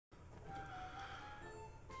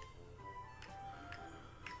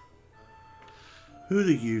Who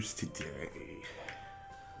to use today?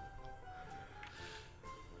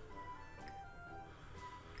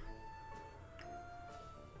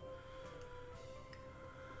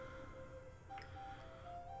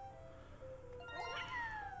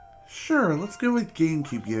 Sure, let's go with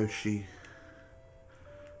GameCube Yoshi.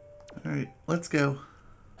 Alright, let's go.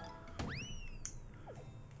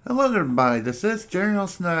 Hello everybody, this is General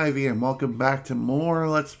Snivy and welcome back to more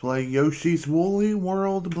Let's Play Yoshi's Woolly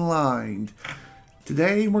World Blind.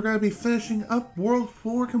 Today we're going to be finishing up World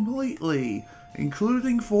 4 completely,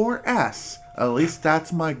 including 4S. At least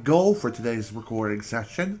that's my goal for today's recording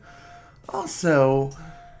session. Also,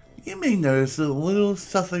 you may notice a little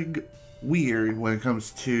something weird when it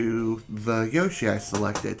comes to the Yoshi I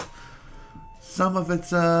selected. Some of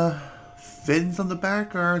its fins on the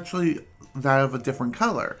back are actually that of a different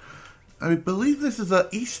color. I believe this is an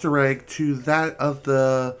Easter egg to that of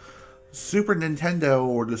the Super Nintendo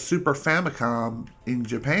or the Super Famicom in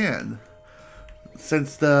Japan.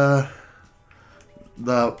 Since the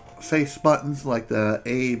face buttons like the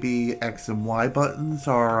A, B, X, and Y buttons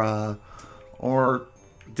are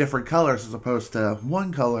different colors as opposed to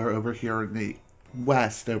one color over here in the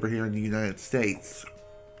West, over here in the United States.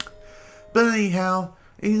 But anyhow,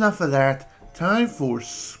 enough of that. Time for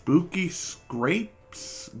Spooky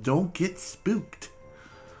Scrapes Don't Get Spooked.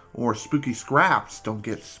 Or Spooky Scraps Don't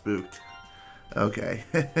Get Spooked. Okay.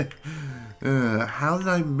 How did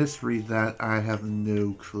I misread that? I have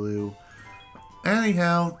no clue.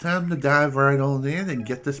 Anyhow, time to dive right on in and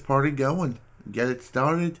get this party going. Get it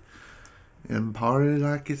started. And party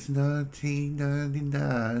like it's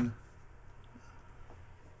 1999.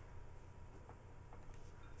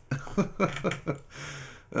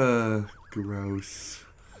 Gross.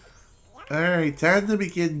 Alright, time to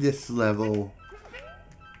begin this level.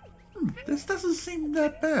 This doesn't seem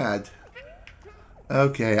that bad.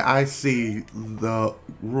 Okay, I see the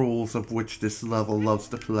rules of which this level loves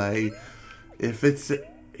to play. If it's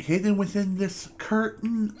hidden within this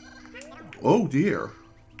curtain... Oh dear.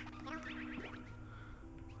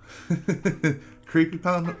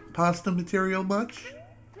 Creepypasta material much?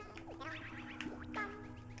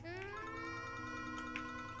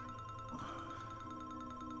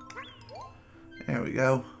 There we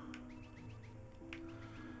go.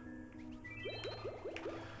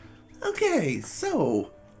 Okay,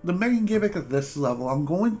 so the main gimmick of this level, I'm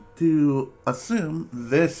going to assume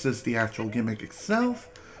this is the actual gimmick itself.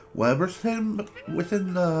 Whatever's hidden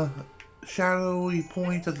within the shadowy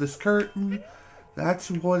point of this curtain, that's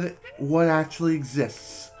what actually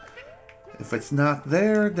exists. If it's not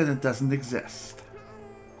there, then it doesn't exist.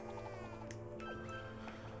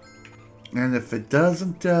 And if it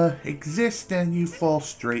doesn't exist, then you fall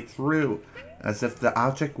straight through, as if the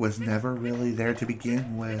object was never really there to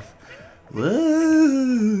begin with.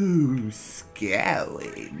 Whoa,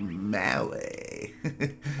 scary Maui.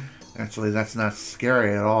 Actually, that's not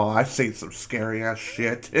scary at all. I've seen some scary ass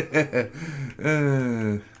shit.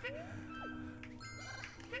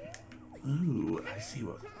 Ooh, I see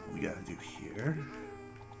what we gotta do here.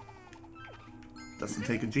 Doesn't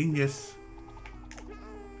take a genius.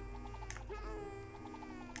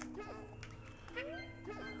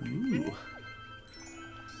 Ooh.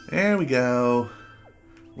 There we go.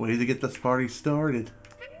 Way to get this party started.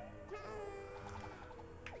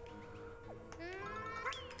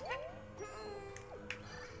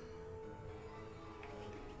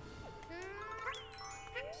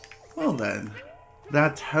 Well then,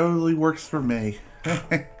 that totally works for me.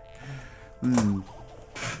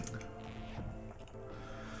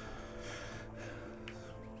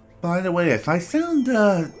 By the way, if I sound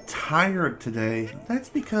tired today, that's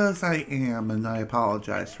because I am, and I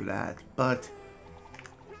apologize for that. But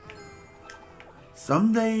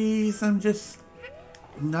some days I'm just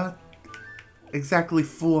not exactly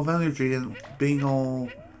full of energy and being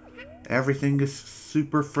all, everything is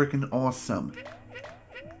super freaking awesome.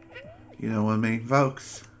 You know what I mean,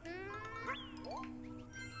 folks?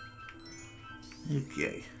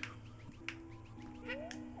 Okay.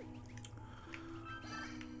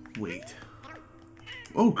 Wait.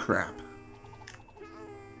 Oh, crap.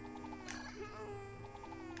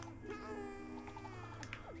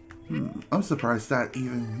 I'm surprised that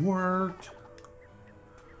even worked.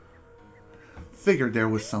 Figured there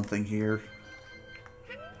was something here.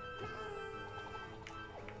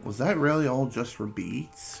 Was that really all just for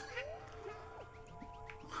beads?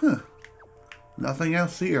 Huh. Nothing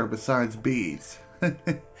else here besides beads.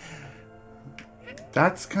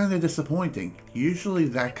 That's kind of disappointing. Usually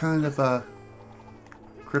that kind of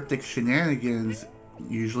cryptic shenanigans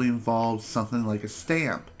usually involves something like a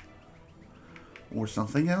stamp or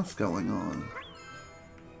something else going on.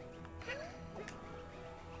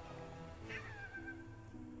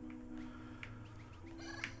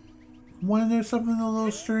 Want to know something a little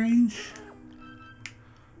strange?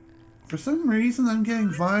 For some reason, I'm getting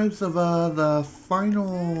vibes of the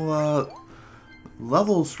final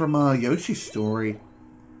levels from Yoshi's story.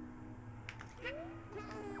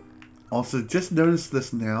 Also, just noticed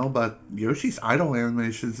this now, but Yoshi's idle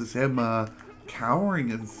animations is him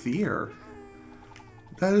cowering in fear.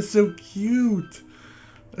 That is so cute.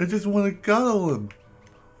 I just want to cuddle him.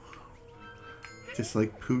 Just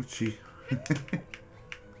like Poochie.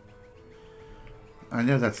 I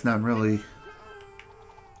know that's not really...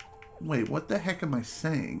 Wait, what the heck am I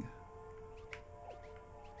saying?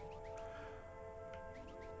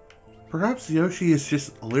 Perhaps Yoshi is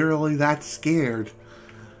just literally that scared.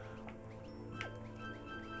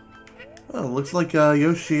 Well, looks like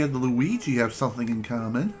Yoshi and Luigi have something in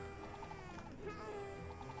common.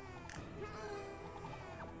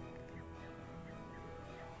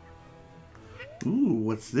 Ooh,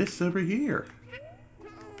 what's this over here?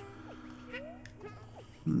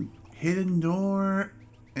 Hidden door,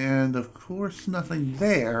 and of course nothing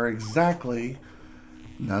there exactly.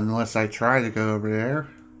 Not unless I try to go over there.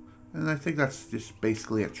 And I think that's just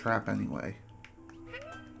basically a trap anyway.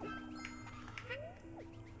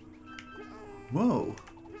 Whoa.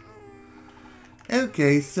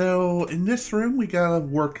 Okay, so in this room we gotta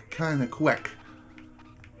work kinda quick.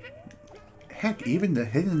 Heck, even the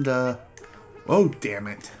hidden oh, damn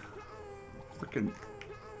it. Freaking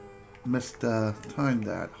missed time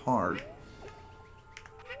that hard.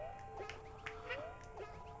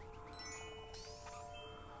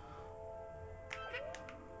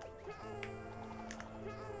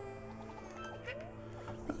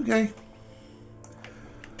 Okay.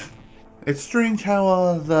 It's strange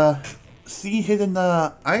how the see hidden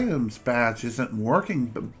items badge isn't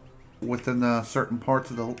working within certain parts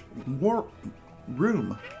of the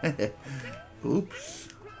room. Oops.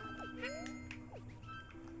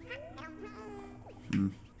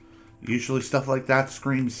 Usually stuff like that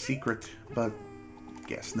screams secret, but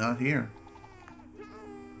guess not here.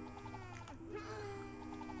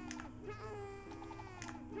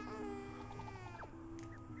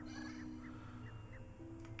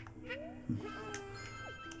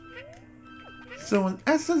 So in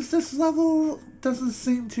essence, this level doesn't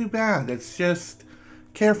seem too bad. It's just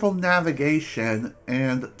careful navigation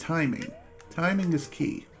and timing. Timing is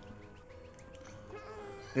key.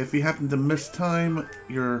 If you happen to mistime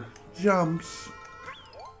your jumps...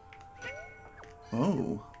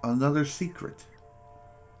 Oh, another secret.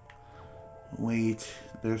 Wait,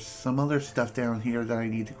 there's some other stuff down here that I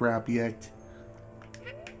need to grab yet.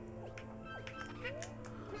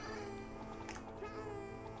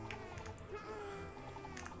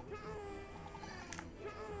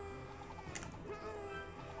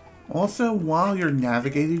 Also, while you're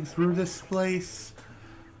navigating through this place,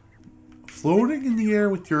 floating in the air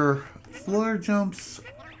with your flutter jumps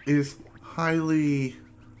is highly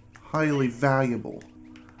valuable.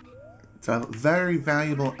 It's a very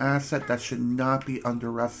valuable asset that should not be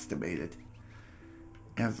underestimated.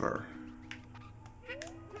 Ever.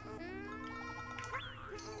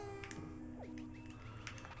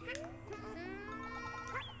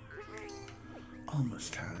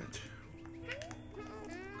 Almost had it.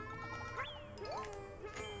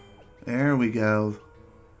 There we go.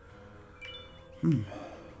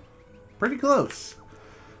 Pretty close.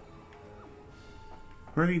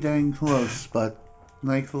 Pretty dang close, but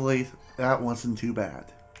thankfully that wasn't too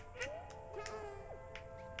bad.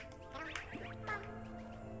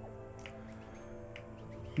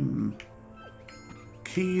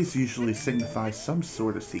 Keys usually signify some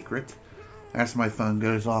sort of secret. As my phone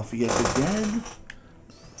goes off yet again.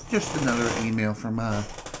 Just another email from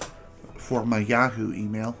for my Yahoo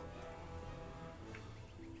email.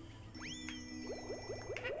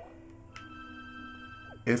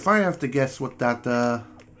 If I have to guess what that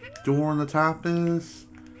door on the top is,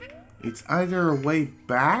 it's either a way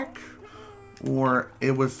back or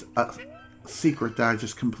it was a secret that I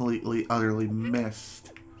just completely, utterly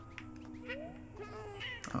missed.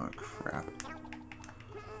 Oh, crap.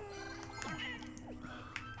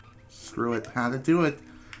 Screw it. Had to do it.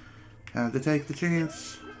 Had to take the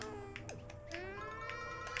chance.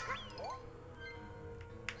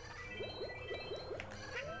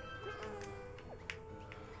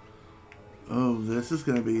 Oh, this is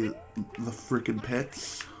gonna be the frickin'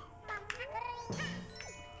 pits.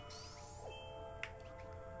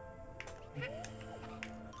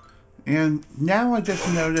 And now I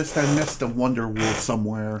just noticed I missed a Wonder Wheel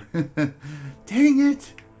somewhere. Dang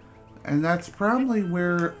it! And that's probably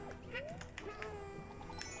where...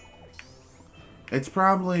 It's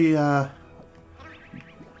probably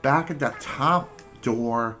back at that top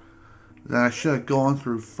door that I should have gone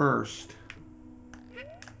through first.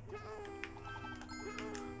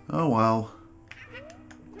 Oh well.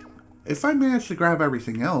 If I manage to grab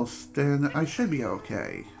everything else, then I should be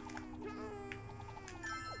okay.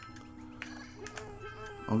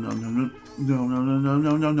 Oh no no no no no no no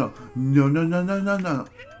no no no no no no no no no.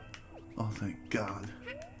 Oh thank God.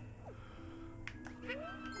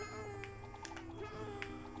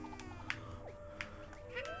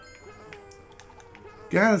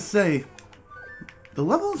 Gotta say, the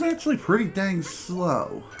level is actually pretty dang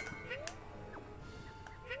slow.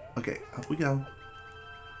 Okay, up we go.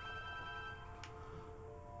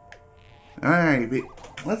 Alright,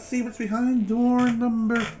 let's see what's behind door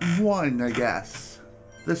number 1, I guess.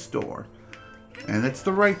 This door. And it's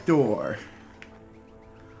the right door.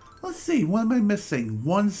 Let's see, what am I missing?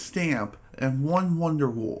 1 stamp and 1 Wonder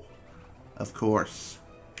Wool. Of course.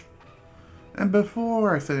 And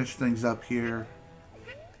before I finish things up here,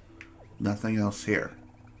 nothing else here.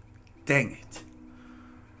 Dang it.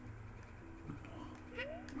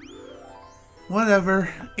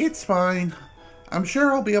 Whatever, it's fine. I'm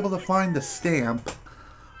sure I'll be able to find the stamp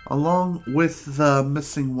along with the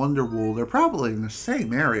missing Wonder Wool. They're probably in the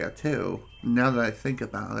same area too, now that I think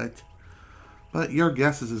about it. But your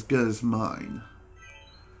guess is as good as mine.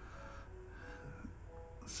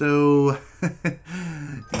 So,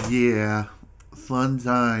 yeah, fun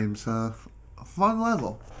times, huh? Fun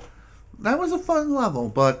level. That was a fun level,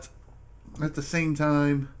 but at the same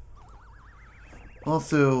time,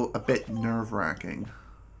 also a bit nerve-wracking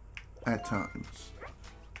at times.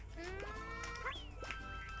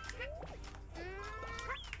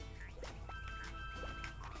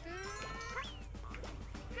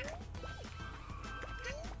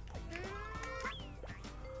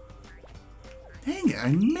 Dang it, I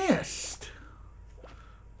missed.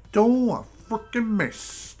 Oh, I freaking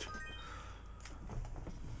missed.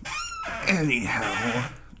 Anyhow,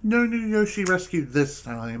 no new Yoshi rescued this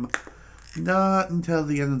time. Not until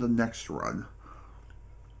the end of the next run.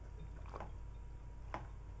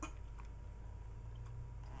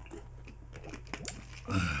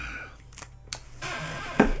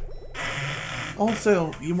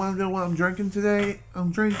 Also, you want to know what I'm drinking today?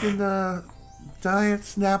 I'm drinking the Diet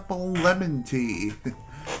Snapple Lemon Tea.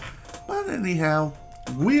 But anyhow,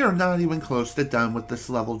 we are not even close to done with this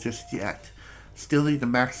level just yet. Still need to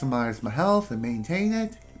maximize my health and maintain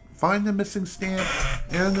it. Find the missing stamp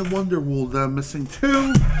and the Wonder Wool that I'm missing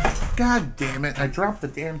too. God damn it, I dropped the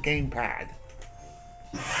damn gamepad.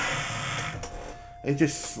 It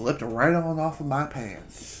just slipped right on off of my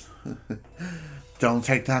pants. Don't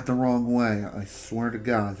take that the wrong way. I swear to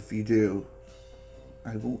God, if you do,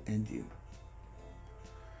 I will end you.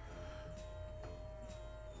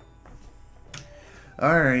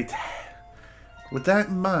 Alright. With that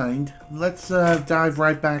in mind, let's dive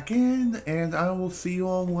right back in, and I will see you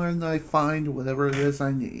all when I find whatever it is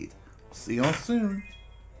I need. See y'all soon.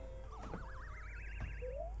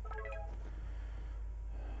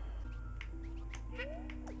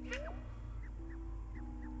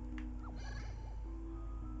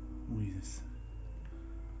 Wait a second.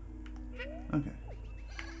 Okay.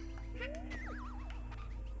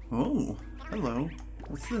 Oh, hello.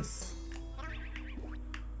 What's this?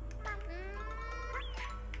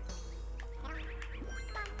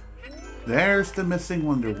 There's the missing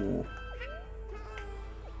Wonder Wool.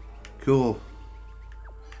 Cool.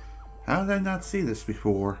 How did I not see this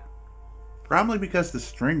before? Probably because the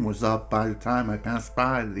string was up by the time I passed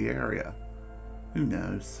by the area. Who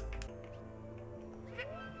knows?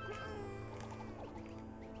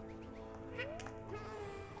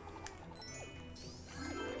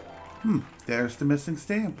 There's the missing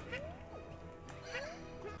stamp.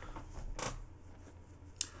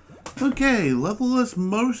 Okay, level is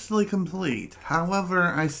mostly complete. However,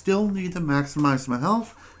 I still need to maximize my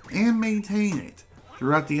health and maintain it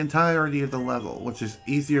throughout the entirety of the level, which is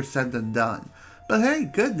easier said than done. But hey,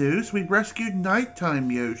 good news, we rescued Nighttime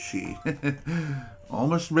Yoshi.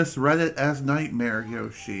 Almost misread it as Nightmare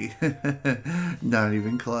Yoshi. Not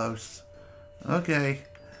even close. Okay,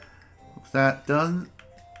 with that done,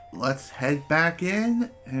 let's head back in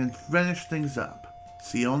and finish things up.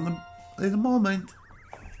 See you in a moment.